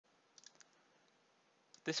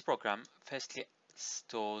This program firstly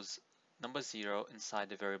stores number 0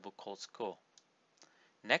 inside a variable called score.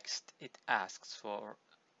 Next, it asks for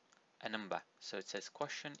a number. So it says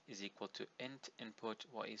question is equal to int input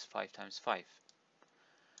what is 5 times 5.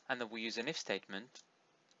 And then we use an if statement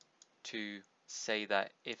to say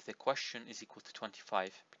that if the question is equal to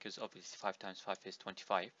 25, because obviously 5 times 5 is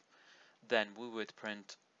 25, then we would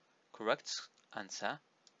print correct answer,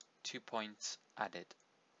 2 points added.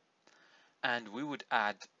 And we would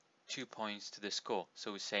add 2 points to the score.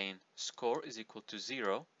 So we're saying score is equal to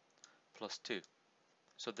 0 plus 2.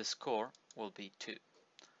 So the score will be 2.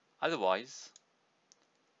 Otherwise,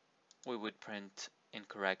 we would print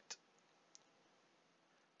incorrect.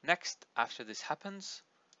 Next, after this happens,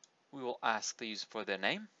 we will ask the user for their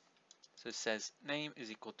name. So it says name is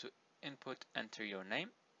equal to input, enter your name.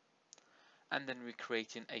 And then we're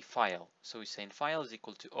creating a file. So we're saying file is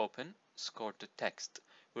equal to open score.txt.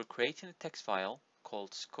 We're creating a text file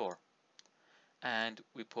called score. And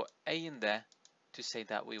we put a in there to say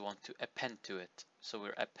that we want to append to it. So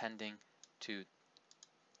we're appending to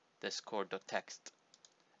the score.txt.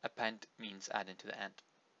 Append means adding to the end.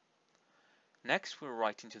 Next, we're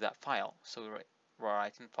writing to that file. So we're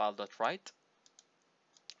writing file.write,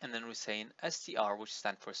 and then we're saying str, which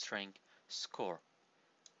stands for string, score.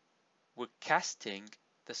 We're casting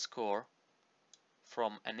the score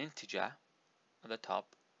from an integer at the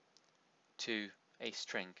top to a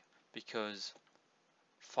string, because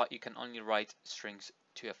you can only write strings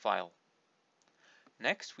to a file.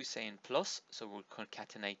 Next, we're saying plus, so we're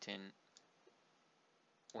concatenating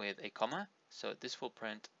with a comma. So this will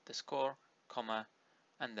print the score, comma,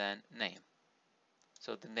 and then name.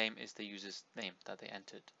 So the name is the user's name that they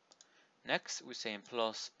entered. Next, we're saying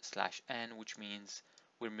plus slash n, which means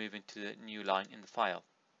we're moving to the new line in the file.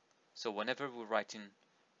 So whenever we're writing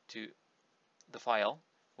to the file,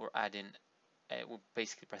 we're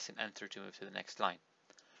basically pressing enter to move to the next line.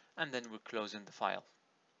 And then we're closing the file.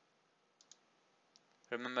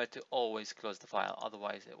 Remember to always close the file,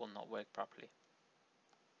 otherwise it will not work properly.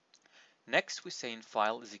 Next, we're saying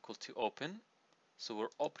file is equal to open. So we're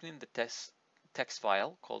opening the text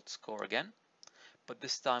file called score again, but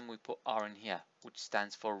this time we put R in here, which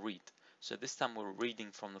stands for read. So this time we're reading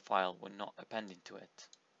from the file, we're not appending to it.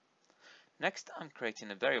 Next, I'm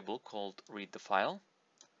creating a variable called read the file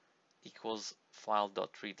equals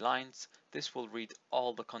file.readLines. This will read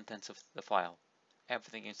all the contents of the file.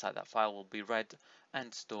 Everything inside that file will be read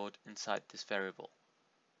and stored inside this variable.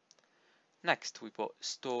 Next, we put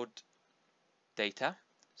stored data.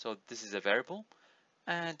 So this is a variable,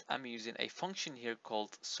 and I'm using a function here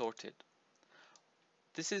called sorted.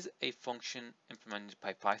 This is a function implemented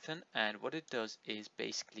by Python, and what it does is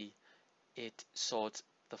basically it sorts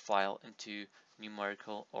the file into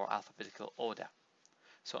numerical or alphabetical order.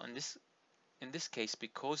 So in this case,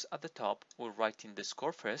 because at the top we're writing the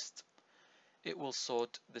score first, it will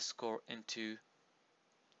sort the score into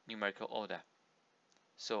numerical order.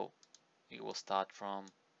 So it will start from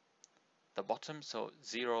the bottom, so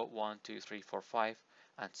 0, 1, 2, 3, 4, 5,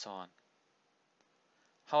 and so on.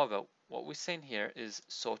 However, what we're saying here is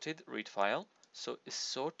sorted read file, so it's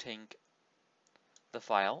sorting the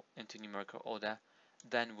file into numerical order,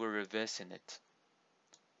 then we're reversing it.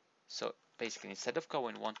 So basically, instead of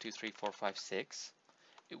going 1, 2, 3, 4, 5, 6,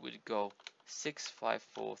 it would go 6, 5,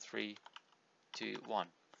 4, 3, 2, 1.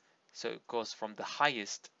 So it goes from the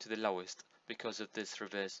highest to the lowest because of this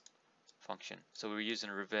reverse function. So we're using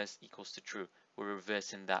reverse equals to true. We're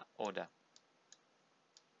reversing that order.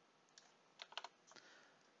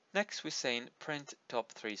 Next, we're saying print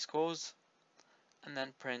top 3 scores, and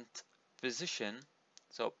then print position.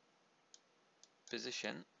 So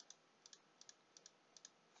position,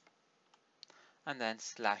 and then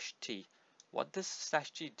 /t. What does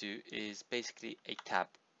 /t do is basically a tab.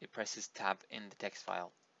 It presses tab in the text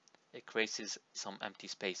file. It creates some empty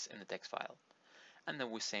space in the text file. And then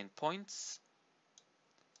we're saying points,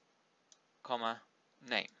 comma,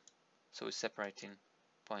 name. So we're separating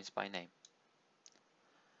points by name.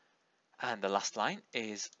 And the last line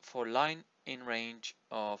is for line in range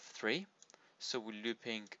of 3. So we're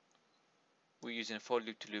using a for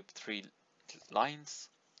loop to loop 3 lines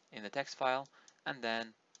in the text file, and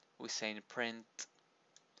then we're saying print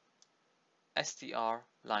str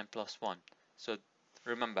line plus 1. So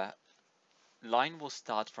remember, line will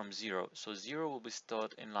start from 0, so 0 will be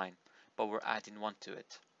stored in line, but we're adding 1 to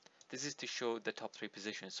it. This is to show the top 3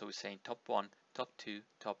 positions, so we're saying top 1, top 2,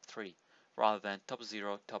 top 3, rather than top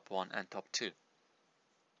 0, top 1, and top 2.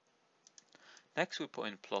 Next, we put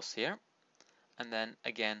in plus here, and then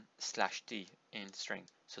again /t in string.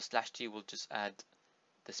 So /t will just add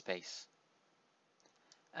the space.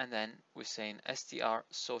 and then we're saying str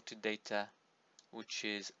sorted data, which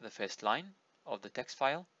is the first line of the text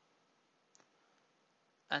file,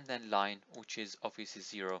 and then line, which is obviously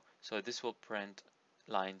 0. So this will print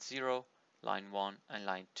line 0, line 1, and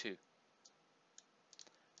line 2.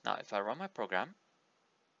 Now if I run my program,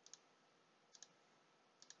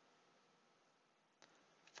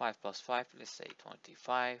 5 plus 5, let's say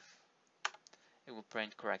 25, it will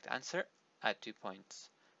print correct answer, add 2 points.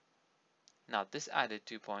 Now this added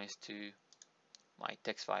 2 points to my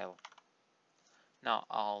text file. Now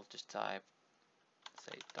I'll just type,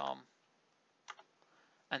 say Tom,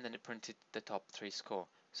 and then it printed the top 3 score.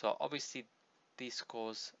 So obviously these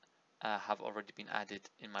scores have already been added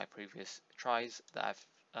in my previous tries that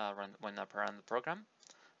I've run when I ran the program.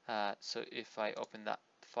 So if I open that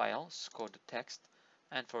file, score.txt,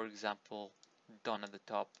 and for example, Don at the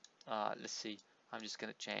top, let's see, I'm just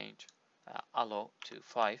going to change allo to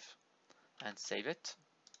 5 and save it.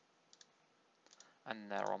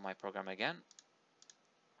 And run my program again.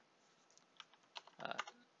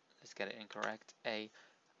 Let's get it incorrect.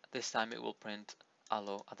 This time it will print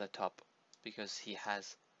allo at the top because he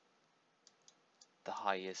has the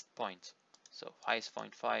highest point. So highest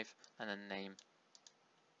point 5 and then name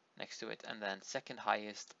next to it, and then second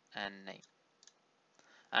highest and name.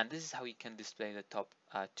 And this is how you can display the top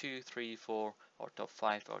 2, 3, 4 or top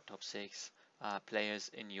 5 or top 6 players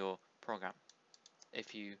in your program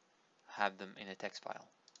if you have them in a text file.